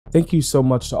Thank you so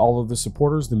much to all of the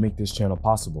supporters that make this channel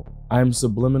possible. I am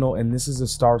Subliminal and this is a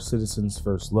Star Citizen's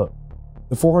first look.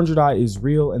 The 400i is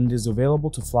real and it is available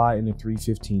to fly in a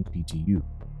 315 PTU.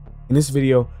 In this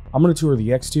video, I'm going to tour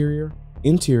the exterior,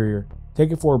 interior,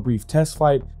 take it for a brief test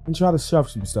flight, and try to shove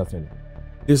some stuff in it.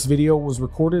 This video was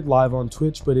recorded live on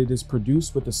Twitch, but it is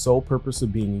produced with the sole purpose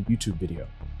of being a YouTube video.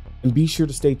 And be sure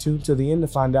to stay tuned to the end to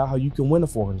find out how you can win a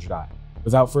 400i.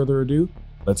 Without further ado,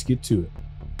 let's get to it.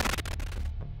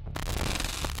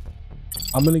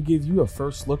 I'm going to give you a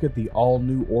first look at the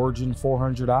all-new Origin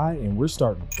 400i, and we're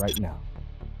starting right now.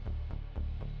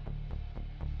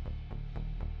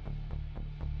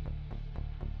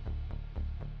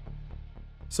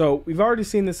 So we've already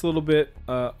seen this a little bit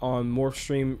on Morph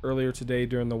stream earlier today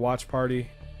during the watch party,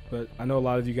 but I know a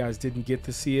lot of you guys didn't get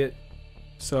to see it.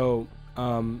 So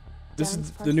this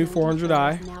is the new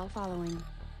 400i.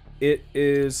 It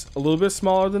is a little bit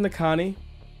smaller than the Connie.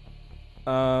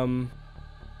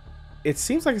 It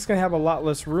seems like it's going to have a lot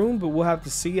less room, but we'll have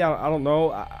to see. I don't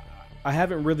know. I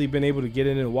haven't really been able to get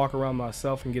in and walk around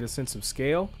myself and get a sense of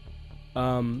scale.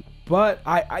 But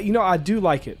I do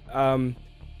like it.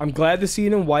 I'm glad to see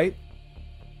it in white.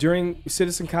 During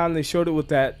CitizenCon, they showed it with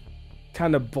that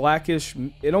kind of blackish,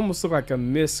 it almost looked like a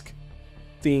MISC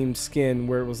themed skin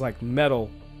where it was like metal.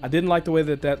 I didn't like the way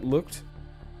that looked,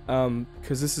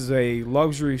 because this is a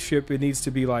luxury ship. It needs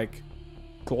to be like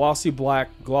glossy black,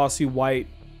 glossy white,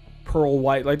 pearl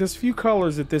white. Like there's a few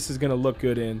colors that this is going to look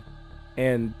good in,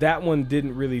 and that one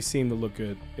didn't really seem to look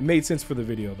good. It made sense for the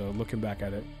video though, looking back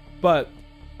at it. But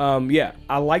yeah,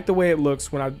 I like the way it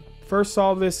looks. When I first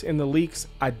saw this in the leaks,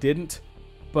 I didn't,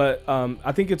 but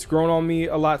I think it's grown on me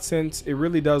a lot since. It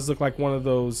really does look like one of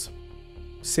those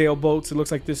sailboats. It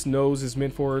looks like this nose is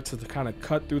meant for it to kind of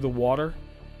cut through the water.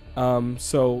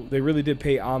 So they really did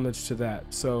pay homage to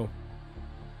that. So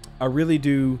I really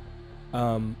do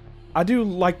I do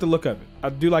like the look of it. I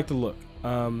do like the look.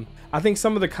 I think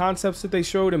some of the concepts that they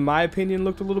showed, in my opinion,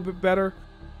 looked a little bit better,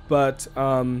 but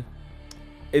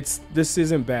this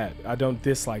isn't bad. I don't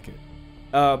dislike it.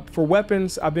 For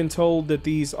weapons, I've been told that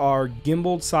these are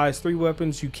gimbaled size 3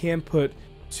 weapons. You can put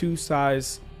 2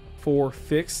 size 4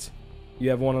 fixed. You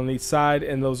have one on each side,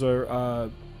 and those are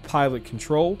pilot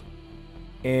controlled.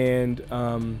 And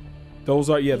those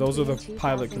are the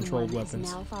pilot controlled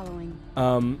weapons.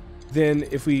 Then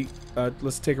if we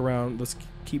let's take around, let's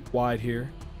keep wide here.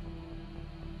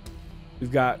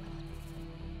 We've got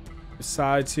the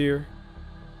sides here.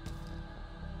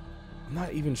 I'm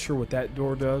not even sure what that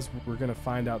door does. We're gonna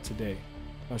find out today.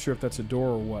 Not sure if that's a door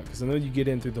or what, because I know you get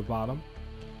in through the bottom.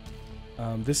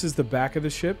 This is the back of the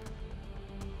ship.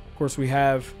 Of course, we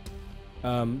have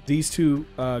these two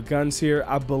guns here.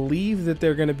 I believe that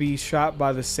they're gonna be shot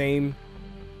by the same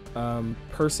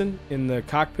person in the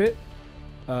cockpit.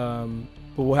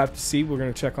 But we'll have to see. We're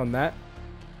going to check on that.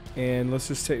 And let's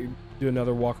just do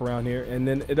another walk around here. And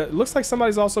then it looks like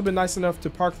somebody's also been nice enough to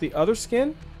park the other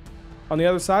skin on the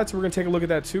other side. So we're going to take a look at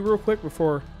that too real quick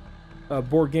before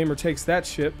Board Gamer takes that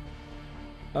ship.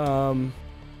 So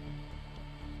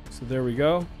there we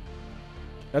go.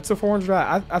 That's a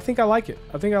 400i. I think I like it.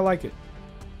 I think I like it.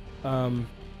 All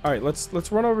right,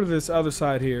 let's run over to this other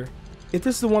side here. If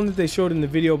this is the one that they showed in the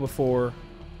video before,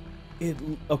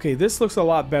 okay, this looks a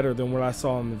lot better than what I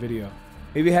saw in the video.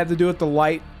 Maybe it had to do with the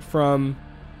light from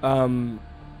the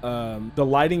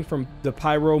lighting from the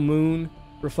pyro moon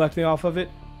reflecting off of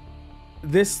it.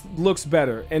 This looks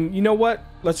better. And you know what?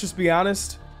 Let's just be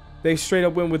honest. They straight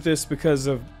up went with this because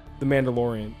of the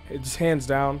Mandalorian. It's hands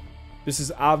down. This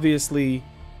is obviously,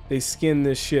 they skinned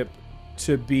this ship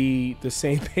to be the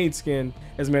same paint skin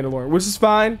as Mandalorian, which is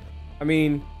fine. I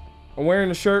mean, I'm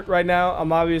wearing a shirt right now.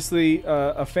 I'm obviously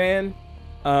a fan,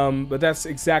 but that's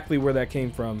exactly where that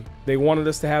came from. They wanted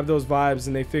us to have those vibes,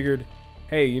 and they figured,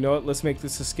 hey, you know what? Let's make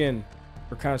this a skin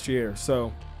for Concierge.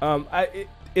 So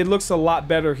it looks a lot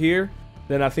better here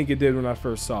than I think it did when I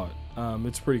first saw it.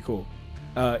 It's pretty cool.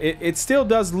 It still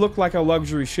does look like a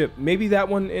luxury ship. Maybe that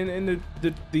one in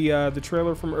the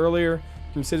trailer from earlier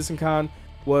from CitizenCon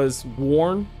was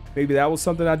worn. Maybe that was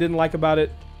something I didn't like about it.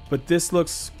 But this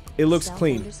looks. It looks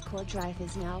clean.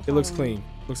 It looks clean.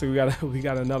 Looks like we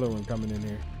got another one coming in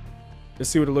here. Let's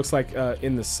see what it looks like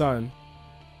in the sun.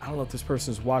 I don't know if this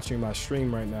person's watching my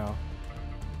stream right now.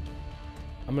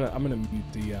 I'm gonna mute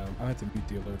the. I have to mute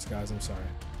the alerts, guys. I'm sorry.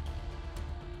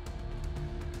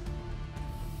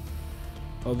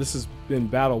 Oh, this has been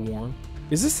battle worn.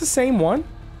 Is this the same one?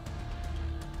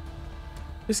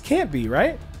 This can't be,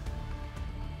 right?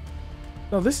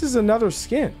 No, this is another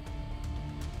skin.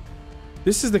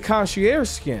 This is the Concierge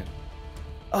skin.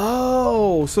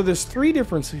 Oh, so there's 3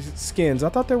 different skins. I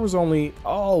thought there was only...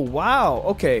 Oh, wow.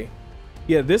 Okay.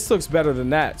 Yeah, this looks better than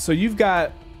that. So you've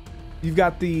got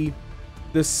the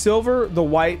silver, the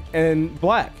white, and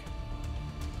black.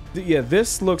 Yeah,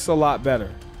 this looks a lot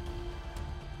better.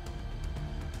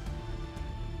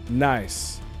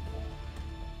 Nice.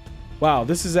 Wow,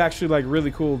 this is actually like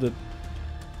really cool that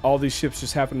all these ships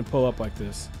just happen to pull up like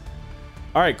this.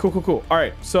 All right, cool. All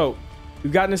right, so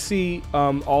we've gotten to see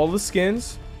all the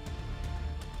skins.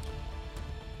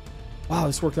 Wow,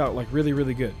 this worked out like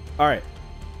really good. All right,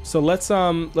 so let's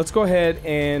go ahead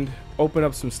and open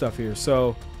up some stuff here.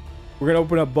 So we're gonna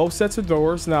open up both sets of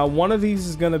doors. Now, one of these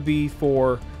is gonna be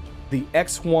for the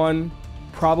X1,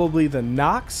 probably the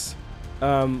Nox.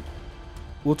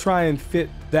 We'll try and fit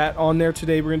that on there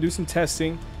today. We're gonna do some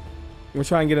testing. We're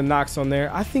trying to get a Nox on there.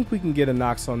 I think we can get a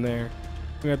Nox on there.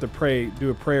 We're gonna have to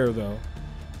do a prayer though.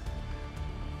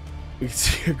 We can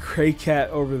see a gray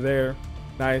cat over there.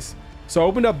 Nice. So I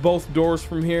opened up both doors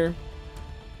from here.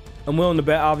 I'm willing to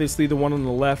bet obviously the one on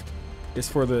the left is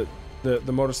for the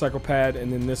motorcycle pad,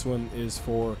 and then this one is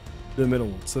for the middle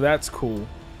one. So that's cool.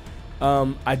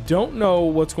 I don't know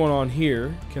what's going on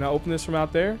here. Can I open this from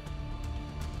out there?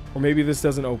 Or maybe this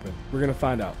doesn't open. We're gonna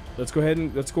find out. Let's go ahead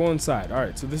and let's go inside. All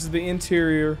right, so this is the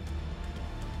interior.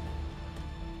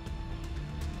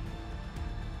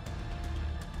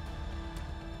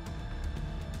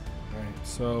 All right,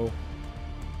 so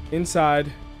inside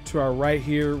to our right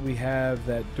here, we have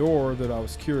that door that I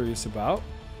was curious about.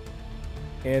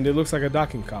 And it looks like a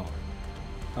docking collar.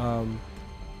 So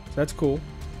that's cool.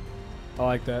 I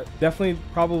like that. Definitely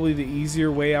probably the easier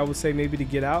way, I would say, maybe to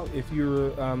get out if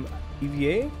you're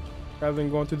EVA rather than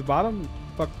going through the bottom,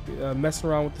 messing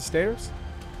around with the stairs.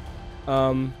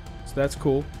 So that's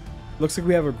cool. Looks like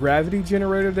we have a gravity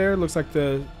generator there. Looks like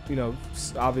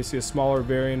obviously a smaller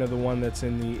variant of the one that's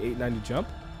in the 890 jump.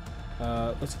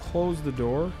 Let's close the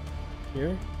door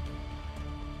here.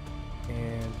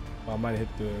 And I might have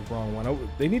hit the wrong one.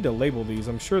 They need to label these.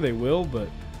 I'm sure they will, but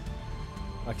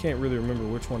I can't really remember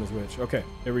which one is which. Okay,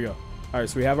 there we go. All right,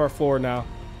 so we have our floor now.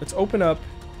 Let's open up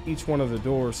each one of the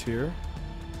doors here.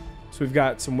 So we've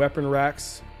got some weapon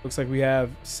racks. Looks like we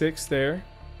have 6 there,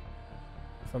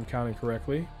 if I'm counting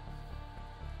correctly.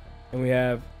 And we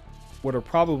have what are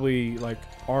probably like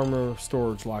armor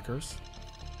storage lockers.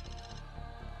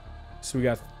 So we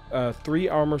got 3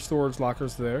 armor storage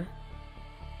lockers there.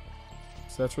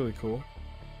 So that's really cool.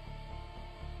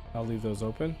 I'll leave those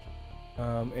open.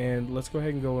 And let's go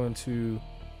ahead and go into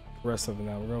the rest of it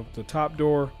now. We're going to the top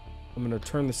door. I'm going to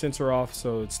turn the sensor off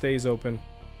so it stays open.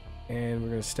 And we're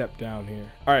going to step down here.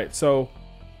 All right, so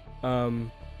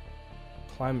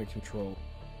climate control.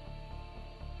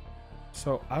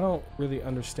 So I don't really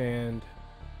understand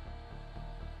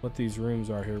what these rooms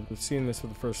are here. We're seeing this for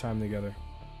the first time together.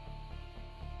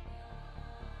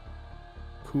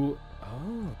 Cool.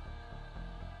 Oh.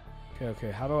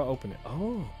 Okay, how do I open it?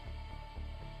 Oh.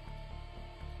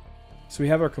 So we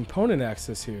have our component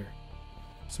access here.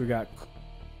 So we got...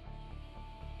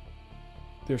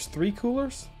 There's 3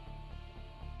 coolers?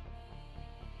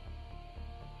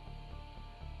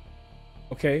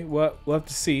 Okay, well, we'll have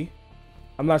to see.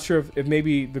 I'm not sure if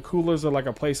maybe the coolers are like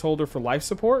a placeholder for life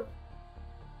support.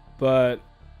 But...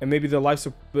 And maybe the life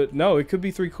support... But no, it could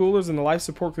be 3 coolers and the life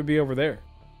support could be over there.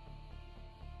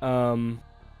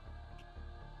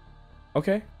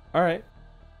 Okay, alright.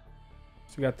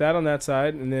 So we got that on that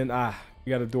side, and then we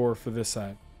got a door for this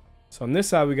side. So on this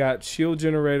side we got shield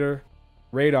generator,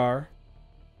 radar.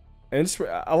 And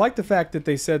I like the fact that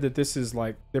they said that this is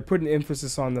like, they're putting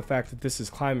emphasis on the fact that this is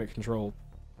climate controlled,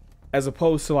 as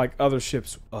opposed to like other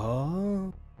ships.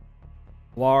 Oh,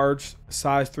 large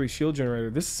size 3 shield generator.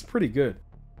 This is pretty good.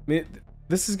 I mean,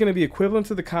 this is going to be equivalent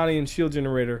to the Kanian shield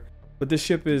generator, but this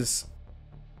ship is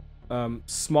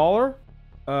smaller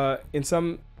in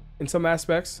some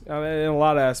aspects. In a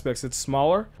lot of aspects it's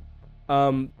smaller,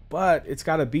 but it's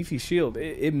got a beefy shield.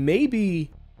 It may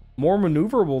be more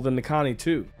maneuverable than the Connie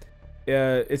 2.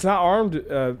 It's not armed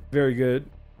very good.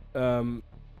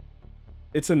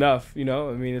 It's enough, you know.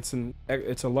 I mean,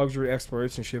 it's a luxury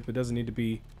exploration ship. It doesn't need to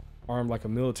be armed like a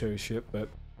military ship, but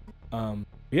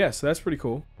yeah, so that's pretty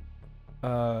cool.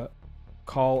 This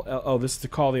is to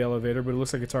call the elevator, but it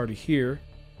looks like it's already here.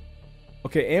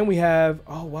 Okay, and we have,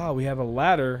 oh wow, we have a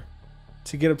ladder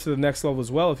to get up to the next level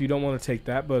as well if you don't want to take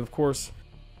that. But of course,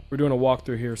 we're doing a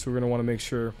walkthrough here, so we're going to want to make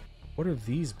sure. What are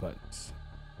these buttons?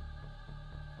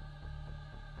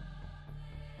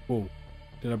 Whoa,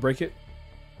 did I break it?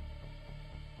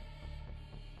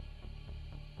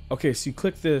 Okay, so you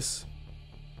click this.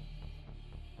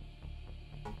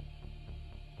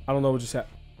 I don't know what just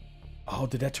happened. Oh,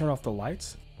 did that turn off the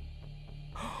lights?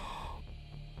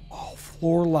 Oh,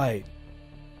 floor light.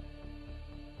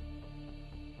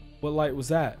 What light was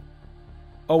that?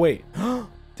 Oh, wait.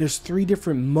 There's 3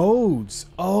 different modes.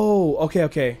 Oh, okay,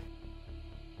 okay.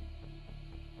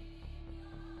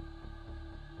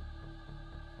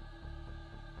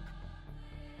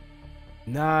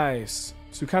 Nice.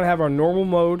 So we kind of have our normal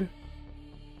mode.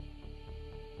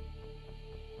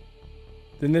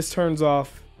 Then this turns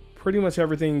off. Pretty much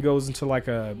everything goes into like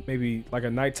a, maybe like a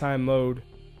nighttime mode.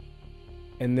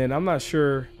 And then I'm not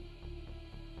sure.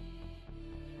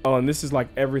 Oh, and this is like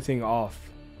everything off.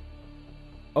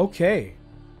 Okay.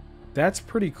 That's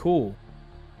pretty cool.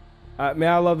 Man,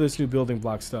 I love this new building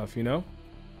block stuff, you know?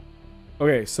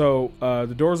 Okay, so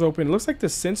the door's open. It looks like the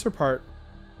sensor part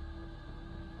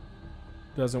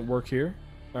doesn't work here.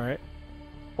 All right.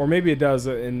 Or maybe it does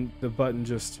and the button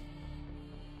just...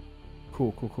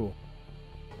 Cool, cool, cool.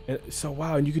 And so,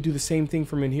 wow, and you could do the same thing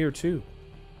from in here, too.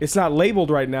 It's not labeled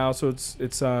right now, so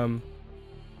it's not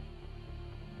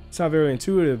very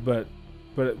intuitive, but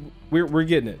we're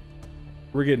getting it.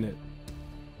 We're getting it.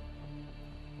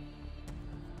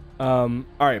 All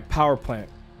right, power plant.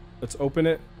 Let's open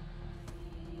it.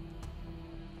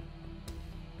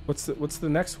 What's the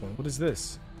next one? What is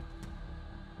this?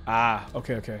 Ah,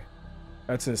 okay, okay.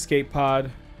 That's an escape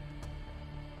pod.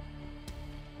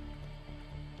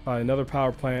 Another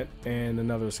power plant and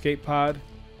another escape pod.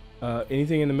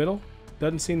 Anything in the middle?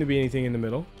 Doesn't seem to be anything in the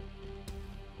middle.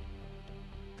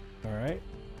 All right.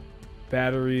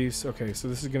 Batteries. Okay, so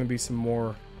this is going to be some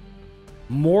more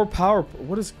power.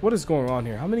 What is going on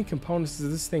here? How many components does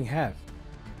this thing have?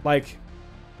 Like,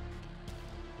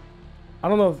 I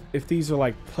don't know if these are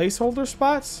like placeholder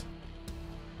spots.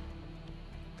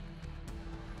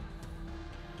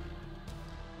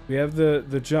 We have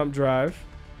the jump drive.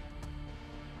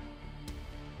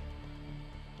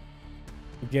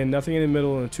 Again, nothing in the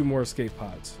middle and 2 more escape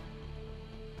pods.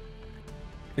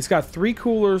 It's got 3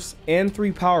 coolers and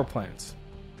 3 power plants.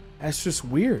 That's just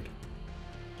weird.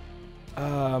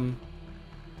 Okay,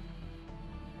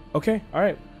 all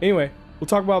right. Anyway, we'll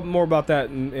talk about more about that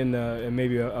in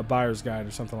maybe a buyer's guide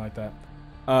or something like that.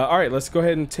 All right, let's go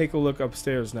ahead and take a look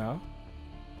upstairs now.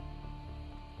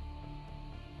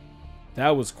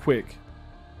 That was quick.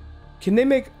 Can they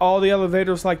make all the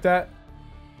elevators like that?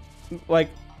 Like,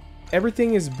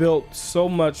 everything is built so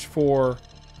much for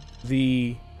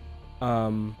the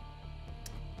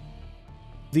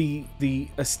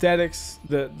aesthetics,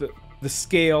 the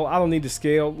scale. I don't need the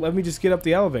scale. Let me just get up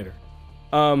the elevator.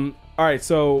 All right,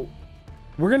 so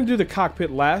we're gonna do the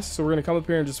cockpit last. So we're gonna come up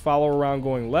here and just follow around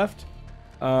going left,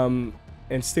 and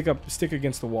stick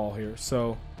against the wall here.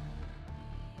 So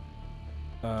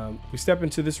we step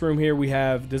into this room here. We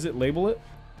have, does it label it?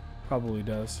 Probably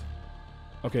does.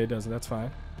 Okay, it doesn't. That's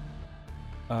fine.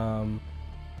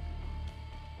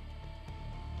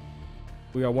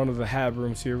 We got one of the hab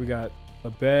rooms here. We got a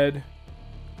bed,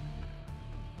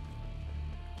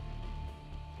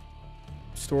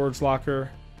 storage locker,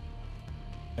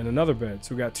 and another bed.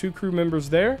 So we got 2 crew members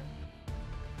there.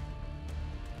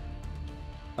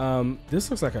 This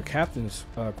looks like a captain's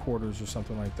quarters or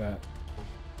something like that.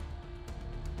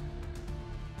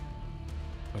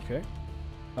 Okay.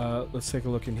 Let's take a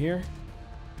look in here.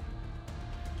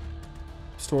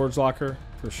 Storage locker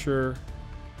for sure.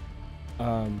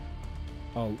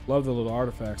 Oh, love the little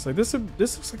artifacts. Like this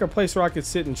looks like a place where I could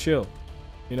sit and chill,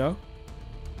 you know?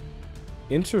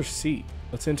 Enter seat.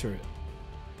 Let's enter it.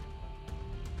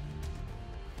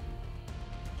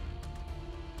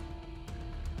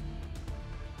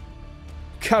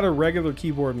 Got a regular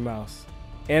keyboard and mouse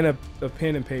and a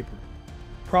pen and paper.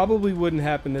 Probably wouldn't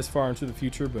happen this far into the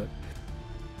future, but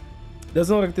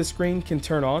doesn't look like this screen can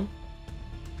turn on.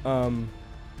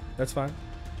 That's fine.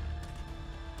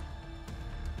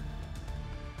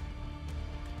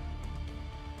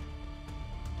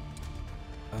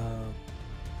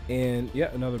 And yeah,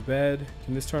 another bed.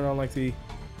 Can this turn on like the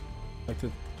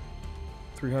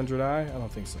 300i? I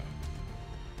don't think so.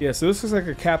 Yeah, so this is like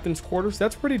a captain's quarters.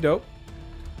 That's pretty dope.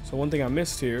 So one thing I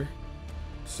missed here,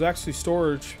 this is actually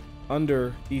storage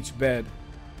under each bed.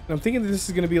 And I'm thinking that this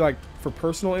is going to be like for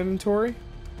personal inventory.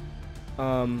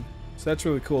 So that's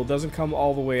really cool. It doesn't come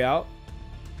all the way out.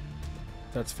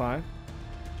 That's fine.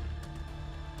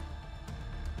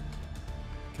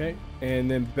 Okay,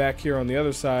 and then back here on the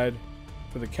other side,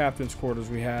 for the captain's quarters,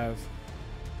 we have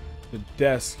the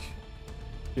desk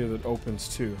here that opens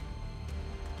too.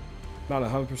 Not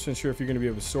 100% sure if you're going to be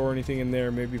able to store anything in there.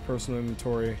 Maybe personal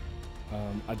inventory.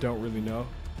 I don't really know.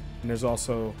 And there's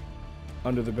also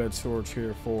under the bed storage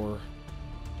here for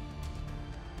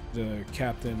the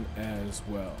captain as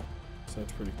well. So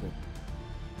that's pretty cool.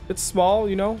 It's small,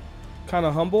 you know, kind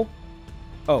of humble.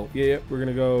 Oh, yeah, we're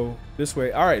gonna go this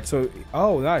way. All right, so,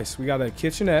 oh, nice. We got a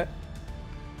kitchenette.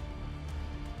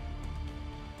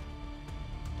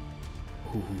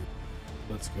 Ooh,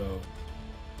 let's go.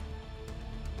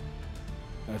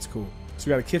 That's cool. So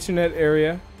we got a kitchenette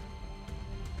area.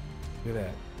 Look at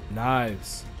that.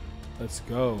 Knives. Let's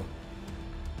go.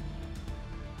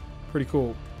 Pretty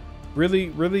cool. Really,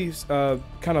 really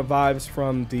kind of vibes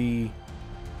from the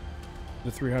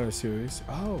 300 series.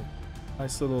 Oh,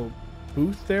 nice little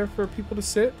booth there for people to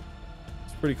sit.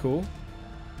 It's pretty cool.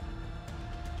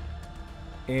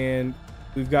 And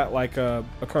we've got like a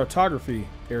cartography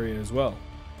area as well.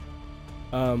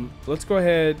 Let's go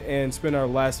ahead and spend our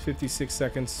last 56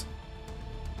 seconds.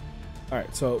 All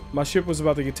right, so my ship was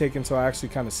about to get taken, so I actually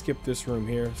kind of skipped this room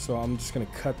here. So I'm just gonna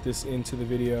cut this into the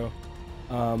video.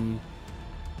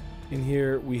 In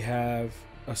here we have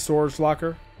a storage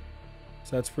locker,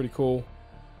 so that's pretty cool.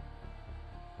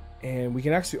 And we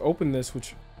can actually open this,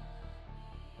 which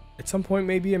at some point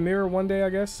may be a mirror one day, I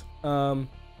guess.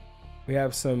 We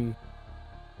have some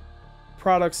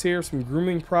products here, some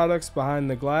grooming products behind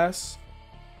the glass.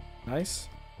 Nice.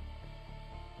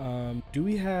 Do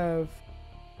we have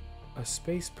a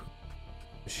space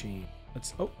machine?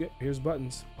 Let's, oh yeah, here's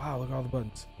buttons. Wow, look at all the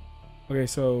buttons. Okay,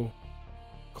 so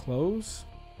close.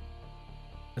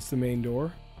 That's the main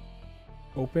door.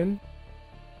 Open.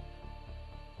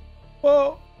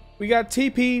 Whoa, we got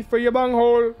TP for your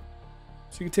bunghole,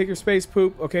 so you can take your space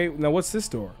poop. Okay, now what's this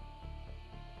door?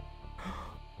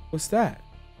 What's that?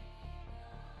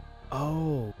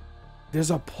 Oh,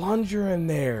 there's a plunger in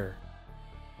there.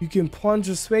 You can plunge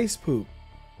a space poop.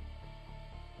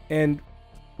 And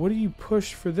what do you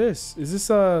push for this? Is this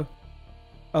a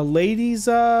ladies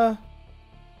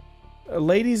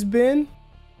bin?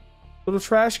 Little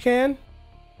trash can?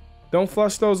 Don't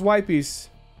flush those wipies.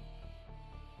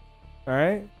 All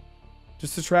right,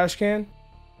 just a trash can. Am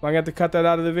I gonna have to cut that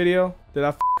out of the video? Did I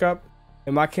f up?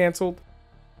 Am I canceled?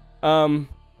 All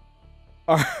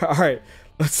right,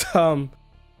 let's oh,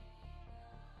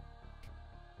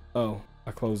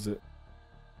 I closed it.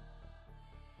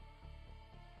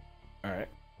 All right,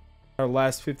 our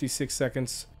last 56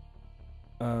 seconds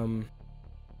in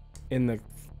the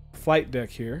flight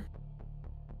deck here.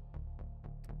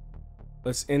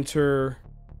 Let's enter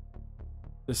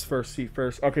this first seat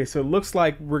first. Okay, so it looks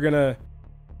like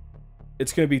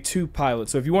it's gonna be 2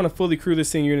 pilots. So if you want to fully crew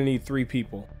this thing, you're gonna need 3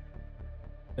 people.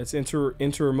 Let's enter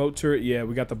remote turret. Yeah,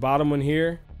 we got the bottom one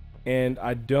here, and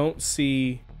I don't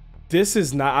see. This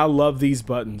is not. I love these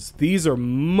buttons. These are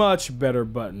much better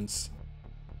buttons.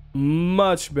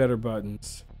 Much better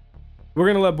buttons. We're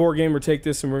gonna let Board Gamer take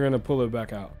this, and we're gonna pull it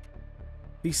back out.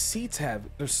 These seats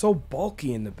they're so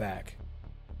bulky in the back.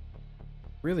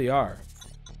 Really are.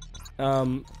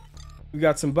 We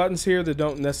got some buttons here that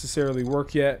don't necessarily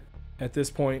work yet at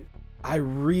this point. I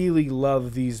really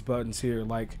love these buttons here.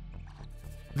 Like,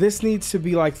 this needs to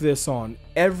be like this on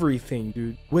everything,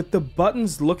 dude. With the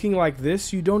buttons looking like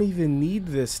this, you don't even need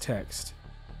this text.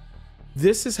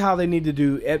 This is how they need to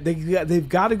do. They've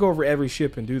got to go over every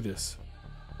ship and do this.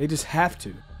 They just have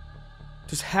to.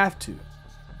 Just have to.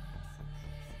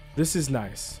 This is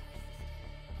nice.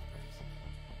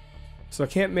 So I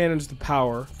can't manage the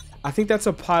power. I think that's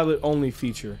a pilot only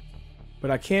feature, but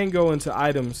I can go into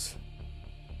items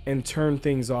and turn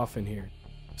things off in here.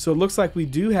 So it looks like we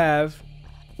do have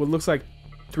what looks like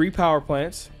 3 power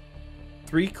plants,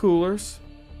 3 coolers,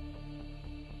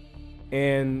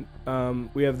 and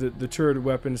we have the turret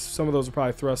weapons. Some of those are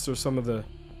probably thrusters. Some of the,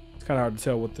 it's kind of hard to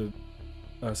tell what the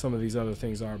some of these other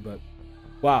things are, but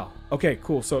wow. Okay,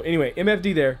 cool. So anyway,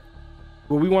 MFD there.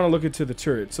 Well, we want to look into the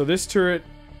turret. So this turret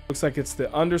looks like it's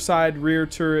the underside rear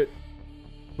turret,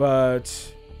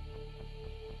 but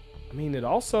I mean, it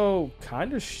also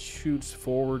kind of shoots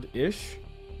forward-ish.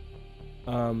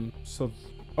 So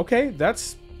okay,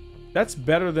 that's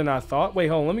better than I thought. Wait,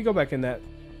 hold on, let me go back in that.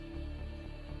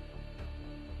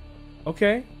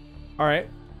 Okay, all right.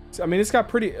 So, I mean, it's got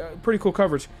pretty cool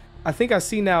coverage. I think I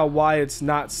see now why it's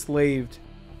not slaved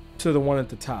to the one at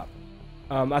the top.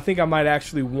 I think I might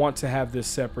actually want to have this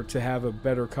separate to have a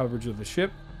better coverage of the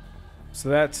ship. So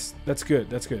that's good.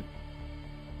 That's good.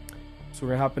 So we're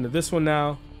gonna hop into this one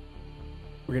now.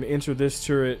 We're gonna enter this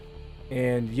turret,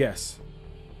 and yes.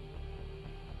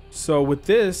 So with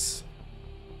this,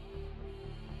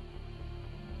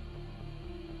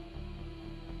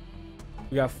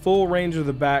 we got full range of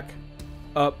the back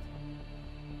up.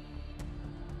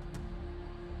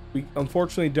 We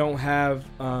unfortunately don't have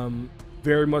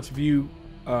very much view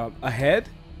ahead,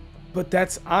 but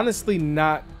that's honestly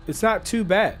not. It's not too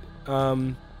bad.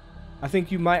 I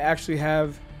think you might actually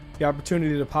have the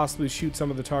opportunity to possibly shoot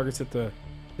some of the targets that the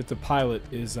pilot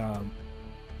is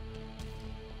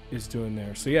doing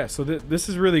there. So yeah, so this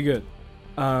is really good.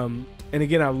 And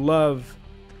again, I love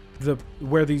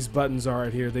where these buttons are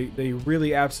right here. They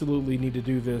really absolutely need to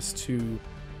do this to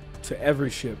every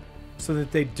ship, so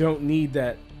that they don't need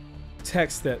that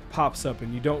text that pops up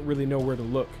and you don't really know where to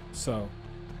look. So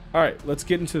all right, let's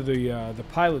get into the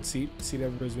pilot seat that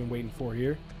everybody's been waiting for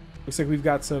here. Looks like we've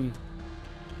got some.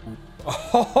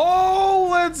 Oh,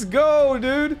 let's go,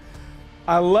 dude.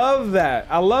 I love that.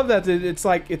 I love that it's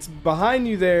like it's behind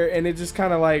you there, and it just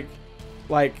kind of like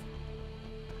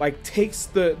takes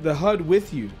the HUD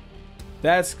with you.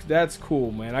 That's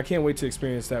cool, man. I can't wait to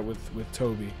experience that with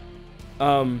Toby.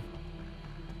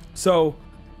 So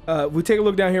we take a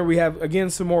look down here. We have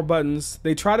again some more buttons.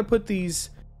 They try to put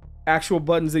these actual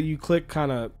buttons that you click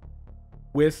kind of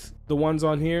with the ones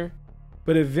on here,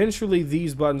 but eventually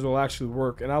these buttons will actually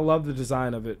work, and I love the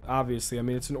design of it. Obviously, I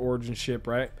mean, it's an Origin ship,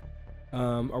 right?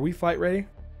 Are we flight ready?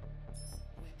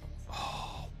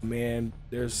 Oh man,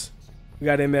 we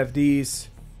got MFDs.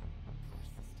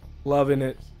 Loving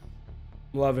it.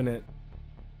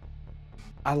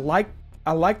 I like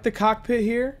the cockpit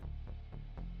here.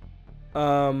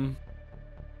 Yeah,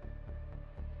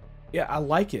 I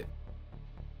like it.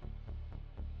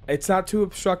 It's not too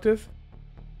obstructive.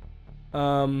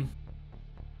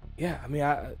 Yeah, I mean,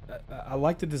 I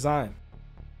like the design.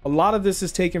 A lot of this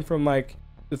is taken from like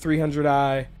the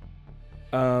 300i,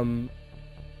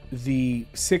 the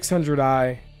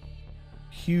 600i,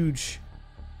 huge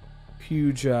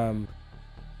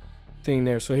thing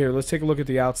there. So here, let's take a look at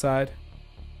the outside.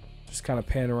 Just kind of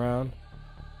pan around.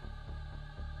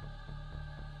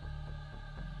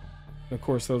 And of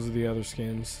course, those are the other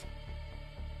skins.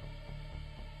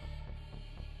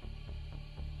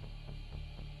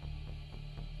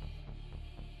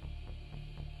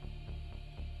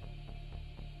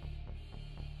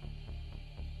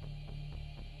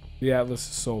 The Atlas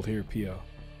is sold here, PO.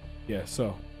 Yeah,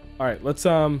 so all right, let's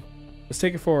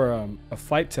take it for a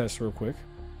flight test real quick.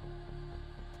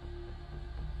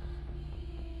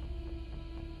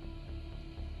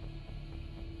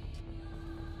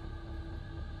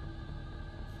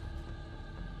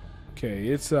 Okay,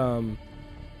 it's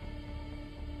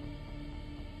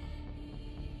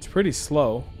pretty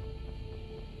slow.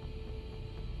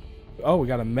 Oh, we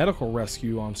got a medical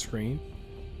rescue on screen.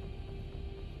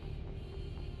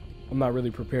 I'm not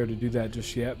really prepared to do that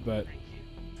just yet, but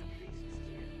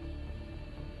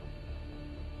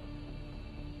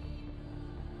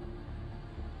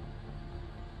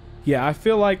yeah, I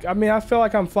feel like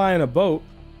I'm flying a boat.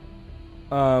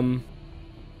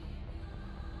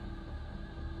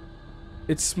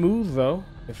 It's smooth though,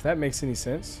 if that makes any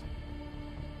sense.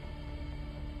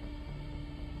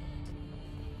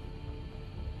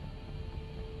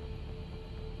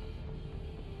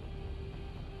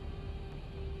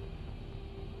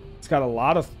 It's got a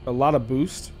lot of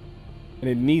boost, and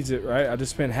it needs it, right? I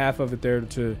just spent half of it there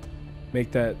to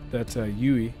make that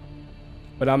UE,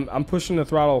 but I'm pushing the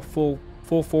throttle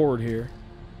full forward here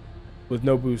with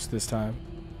no boost this time.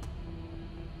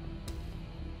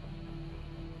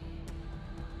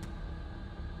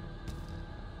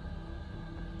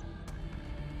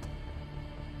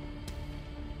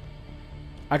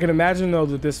 I can imagine though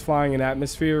that this flying in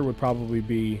atmosphere would probably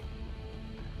be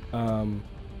a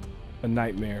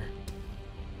nightmare.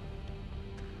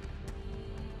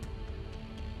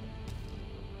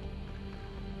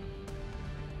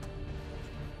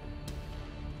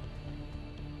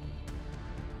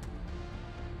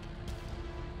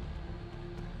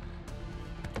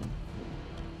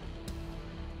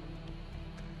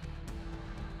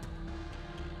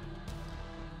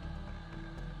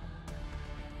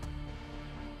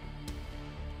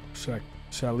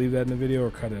 Should I leave that in the video or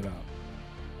cut it out?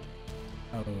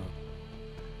 I don't know.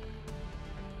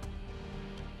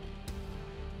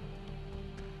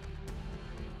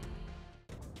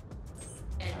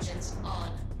 Engines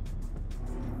on.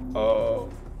 Oh.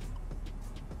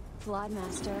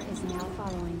 Floodmaster is now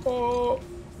following. Oh.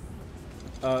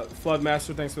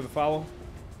 Floodmaster, thanks for the follow.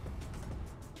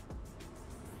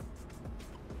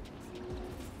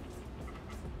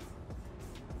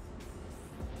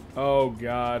 Oh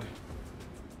God.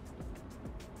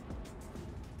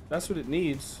 That's what it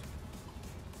needs.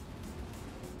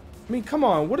 I mean, come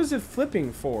on, what is it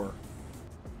flipping for?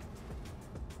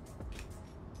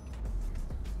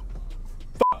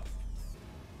 Fuck.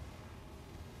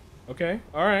 Okay,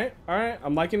 alright.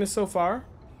 I'm liking this so far.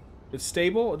 It's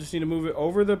stable. I just need to move it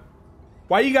over the...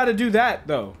 Why you gotta do that,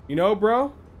 though? You know,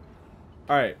 bro?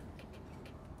 Alright.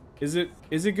 Is it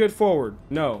good forward?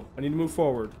 No. I need to move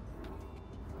forward.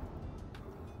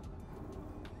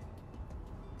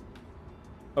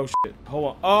 Oh shit, hold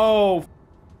on. Oh!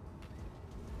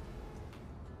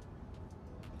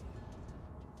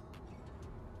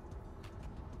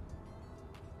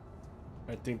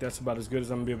 I think that's about as good as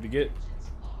I'm gonna be able to get.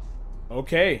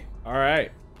 Okay,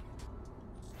 alright.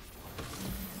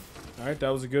 Alright, that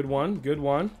was a good one, good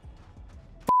one.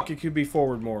 Fuck, it could be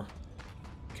forward more.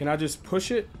 Can I just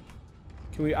push it?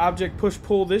 Can we object push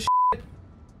pull this shit?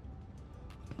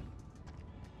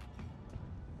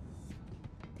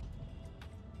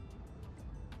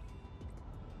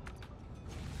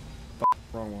 Fuck,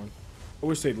 wrong one. I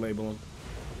wish they'd label them.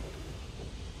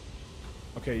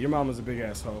 Okay, your mama's a big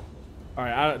asshole.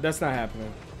 Alright, that's not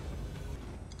happening.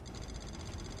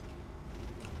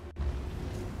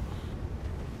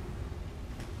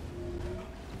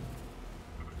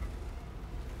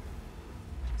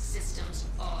 Systems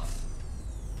off.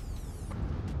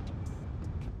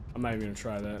 I'm not even gonna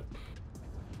try that.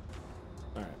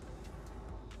 Alright.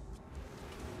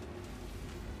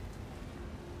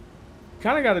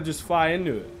 Kinda gotta just fly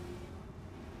into it.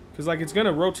 Cause like it's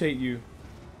gonna rotate you.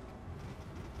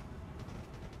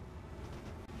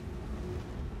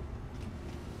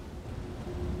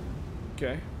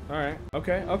 Okay. Alright.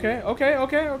 Okay. Okay. Okay.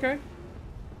 Okay. Okay.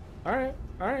 Alright.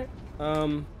 Alright.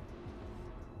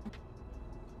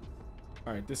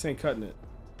 Alright, this ain't cutting it.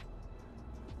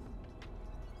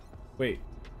 Wait.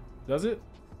 Does it?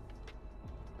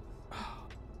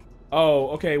 Oh,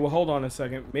 okay. Well, hold on a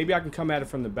second. Maybe I can come at it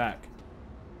from the back.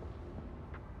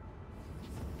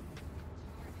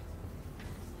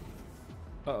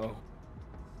 Uh-oh.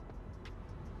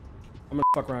 I'm gonna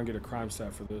fuck around and get a crime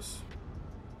stat for this.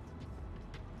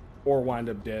 Or wind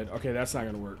up dead. Okay, that's not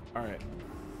gonna work. Alright.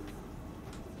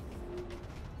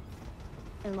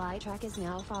 A light track is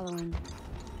now following.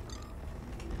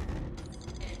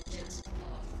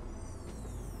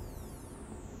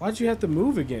 Why'd you have to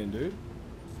move again, dude?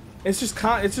 It's just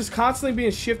constantly being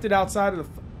shifted outside of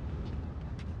the.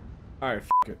 All right,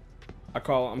 f it.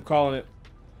 I'm calling it.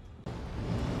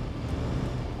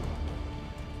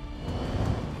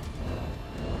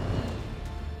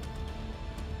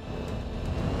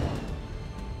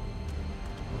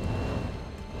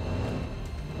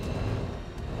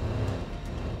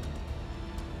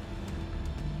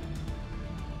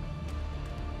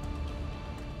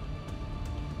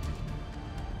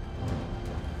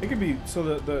 It could be so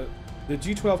the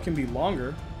G12 can be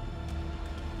longer.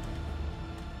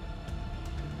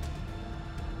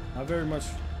 Not very much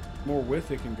more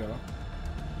width it can go.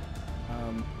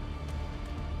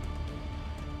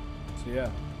 So yeah,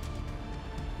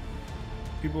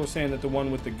 people are saying that the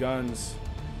one with the guns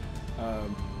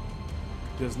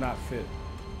does not fit.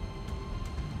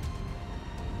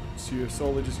 So you're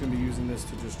solely just going to be using this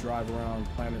to just drive around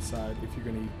planet side if you're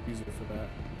going to use it for that.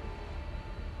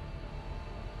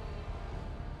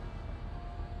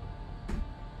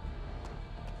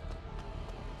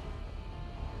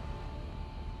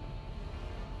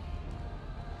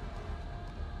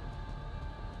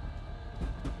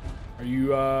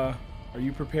 Are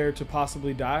you prepared to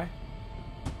possibly die?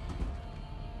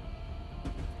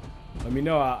 Let me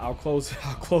know. I'll close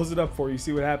it up for you.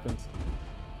 See what happens.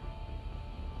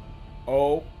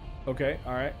 Oh, okay.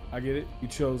 All right. I get it. You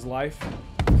chose life.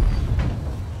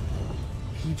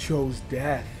 He chose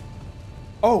death.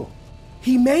 Oh,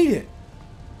 he made it.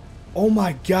 Oh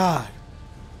my God.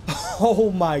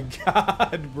 Oh my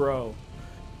God, bro.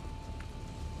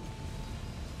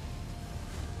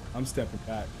 I'm stepping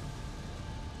back.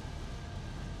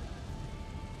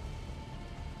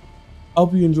 I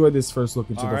hope you enjoyed this first look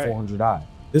into the 400i.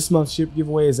 This month's ship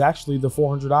giveaway is actually the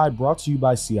 400i, brought to you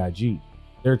by CIG.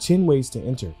 There are 10 ways to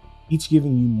enter, each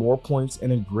giving you more points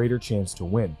and a greater chance to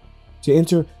win. To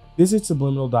enter, visit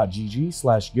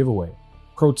subliminal.gg/giveaway.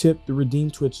 Pro tip, the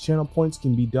redeemed Twitch channel points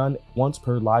can be done once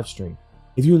per live stream.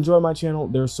 If you enjoy my channel,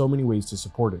 there are so many ways to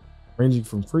support it, ranging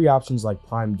from free options like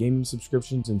Prime gaming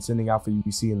subscriptions and sending out for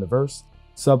UBC in the verse,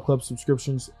 sub club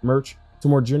subscriptions, merch, to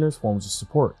more generous forms of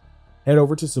support. Head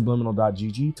over to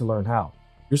subliminal.gg to learn how.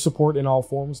 Your support in all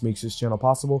forms makes this channel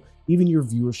possible. Even your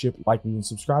viewership, liking, and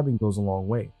subscribing goes a long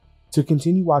way. To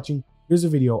continue watching, here's a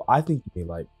video I think you may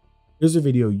like. Here's a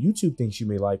video YouTube thinks you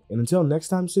may like. And until next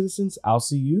time, citizens, I'll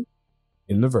see you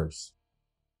in the verse.